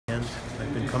and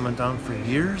I've been coming down for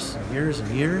years and years and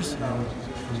years. And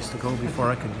I used to go before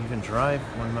I could even drive,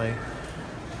 when my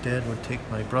dad would take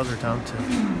my brother down to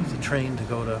the train to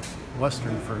go to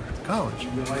Western for college.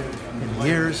 And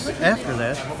years after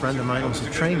that, a friend of mine was a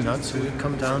train nut, so we'd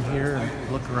come down here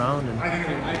and look around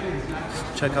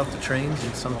and check out the trains,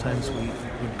 and sometimes we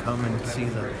would come and see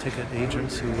the ticket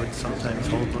agents who would sometimes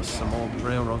hold us some old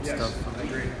railroad stuff.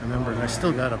 I remember I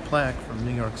still got a plaque from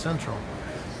New York Central.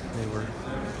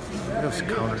 It was a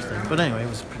counter thing, but anyway, it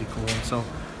was pretty cool. And so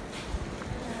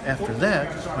after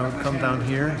that, I would come down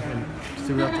here, and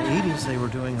throughout the 80s they were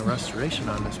doing a restoration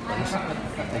on this place.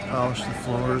 They polished the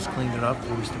floors, cleaned it up.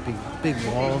 There used to be big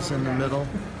walls in the middle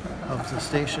of the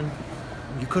station.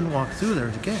 You couldn't walk through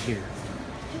there to get here.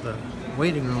 The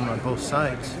waiting room on both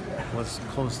sides was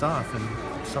closed off,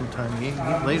 and sometime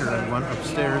later I went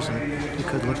upstairs and you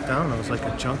could look down. It was like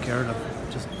a junkyard of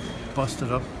just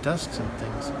busted up desks and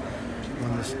things.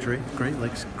 When this Great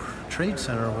Lakes Trade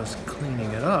Center was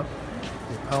cleaning it up,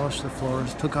 they polished the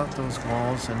floors, took out those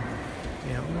walls, and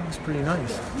it was pretty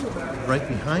nice. Right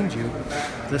behind you,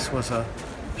 this was a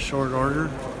short order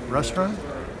restaurant,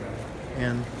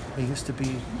 and it used to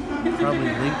be probably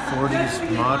late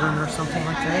 40s modern or something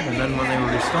like that. And then when they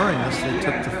were restoring this, they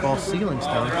took the false ceilings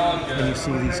down, and you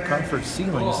see these coffered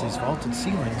ceilings, these vaulted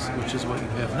ceilings, which is what you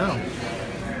have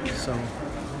now. So,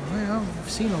 I've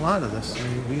seen a lot of this. I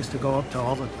mean, we used to go up to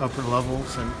all the upper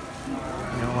levels, and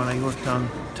when I worked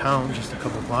downtown, just a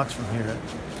couple blocks from here,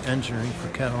 at engineering for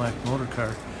Cadillac Motor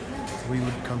Car, we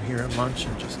would come here at lunch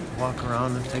and just walk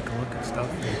around and take a look at stuff.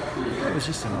 And it was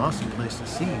just an awesome place to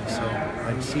see. So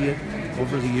I'd see it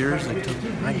over the years. I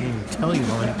can't even tell you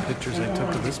how many pictures I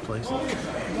took of this place.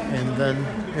 And then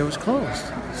it was closed.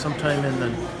 Sometime in the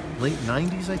late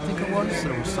 90s, I think it was.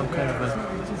 There was some kind of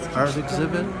an art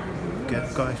exhibit.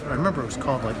 I remember it was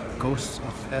called like Ghosts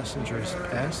of Passengers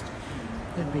Past.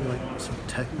 It'd be like some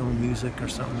techno music or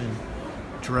something, and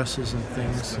dresses and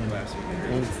things, and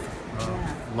old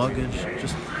luggage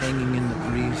just hanging in the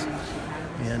breeze.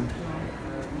 And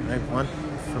I went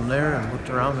from there and looked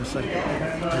around, and said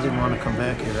I didn't want to come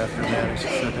back here after that. I just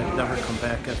said I'd never come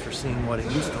back after seeing what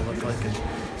it used to look like and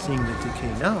seeing the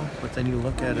decay now. But then you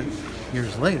look at it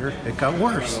years later, it got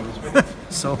worse.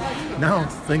 So now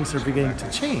things are beginning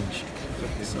to change.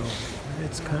 So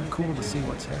it's kind of cool to see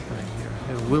what's happening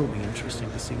here. It will be interesting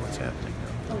to see what's happening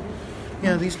now.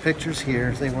 Yeah, these pictures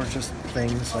here, they weren't just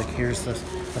things like here's a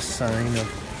sign of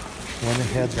when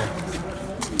they had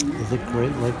the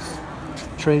Great Lakes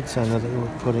Trade Center that they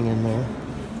were putting in there,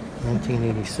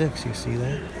 1986, you see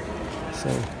that? So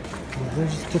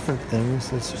there's different things.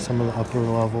 There's some of the upper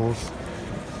levels,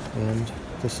 and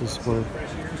this is where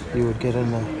you would get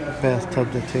in the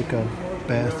bathtub to take a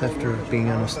bath after being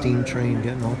on a steam train,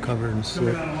 getting all covered in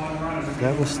soot.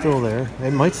 That was still there.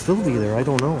 It might still be there, I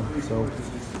don't know. So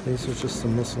these are just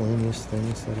some miscellaneous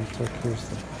things that I took. Here's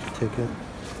the ticket.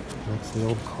 That's the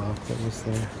old clock that was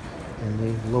there. And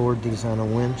they lowered these on a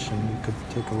winch, and you could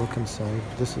take a look inside.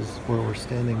 This is where we're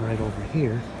standing right over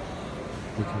here.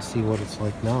 You can see what it's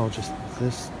like now. Just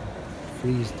this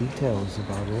frieze detail is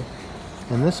about it.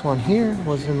 And this one here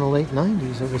was in the late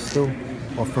 90s. It was still,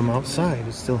 well, from outside,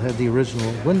 it still had the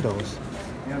original windows.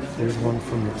 There's one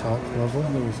from the top level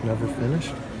that was never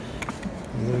finished.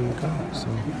 And there you go. So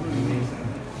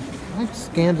I've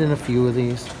scanned in a few of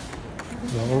these.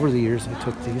 Over the years I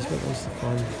took these, but it was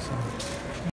fun. So.